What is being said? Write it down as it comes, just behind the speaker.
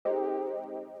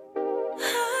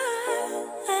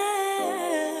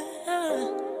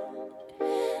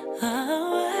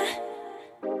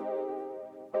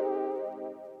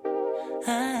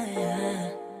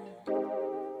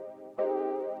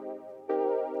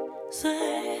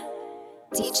Say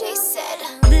Deejay CeD.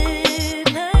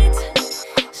 midnight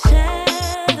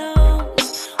shadows.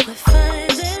 We're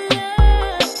finding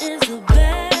love is a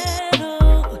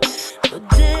battle, but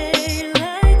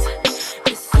daylight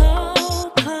is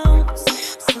so close.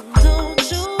 So don't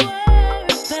you worry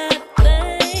about a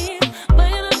thing. We're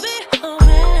gonna be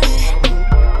alright.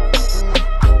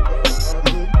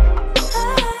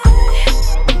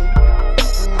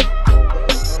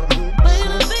 We're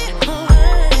gonna be alright. We're gonna be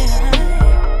alright.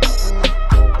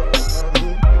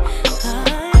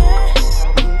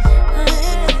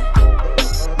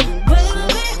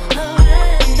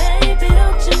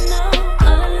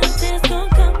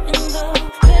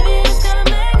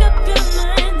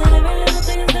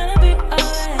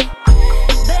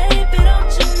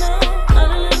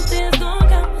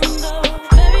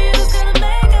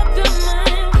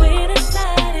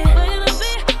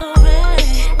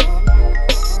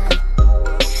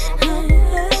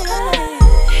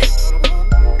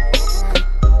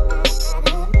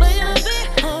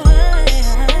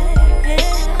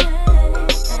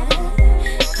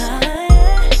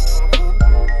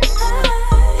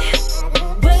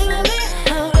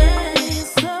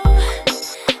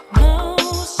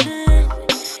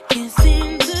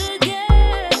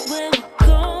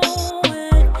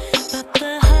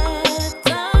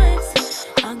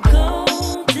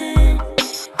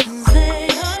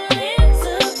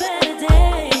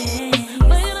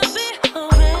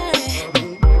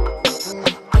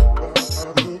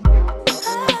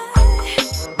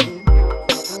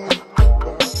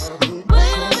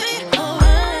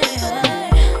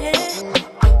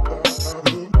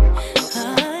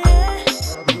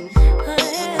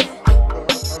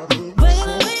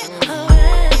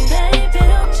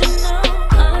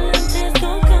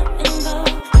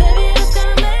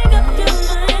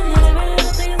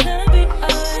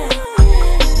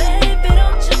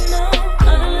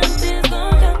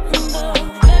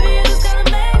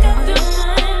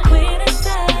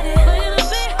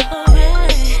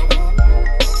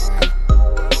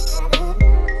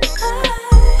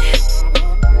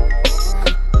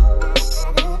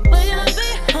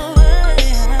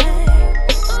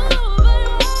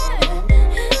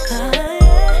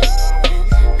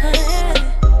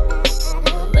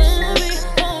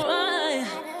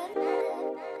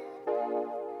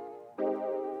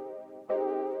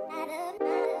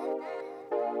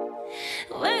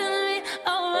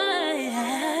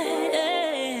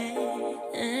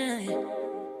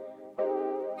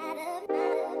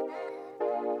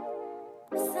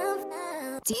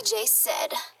 Deejay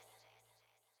CeD.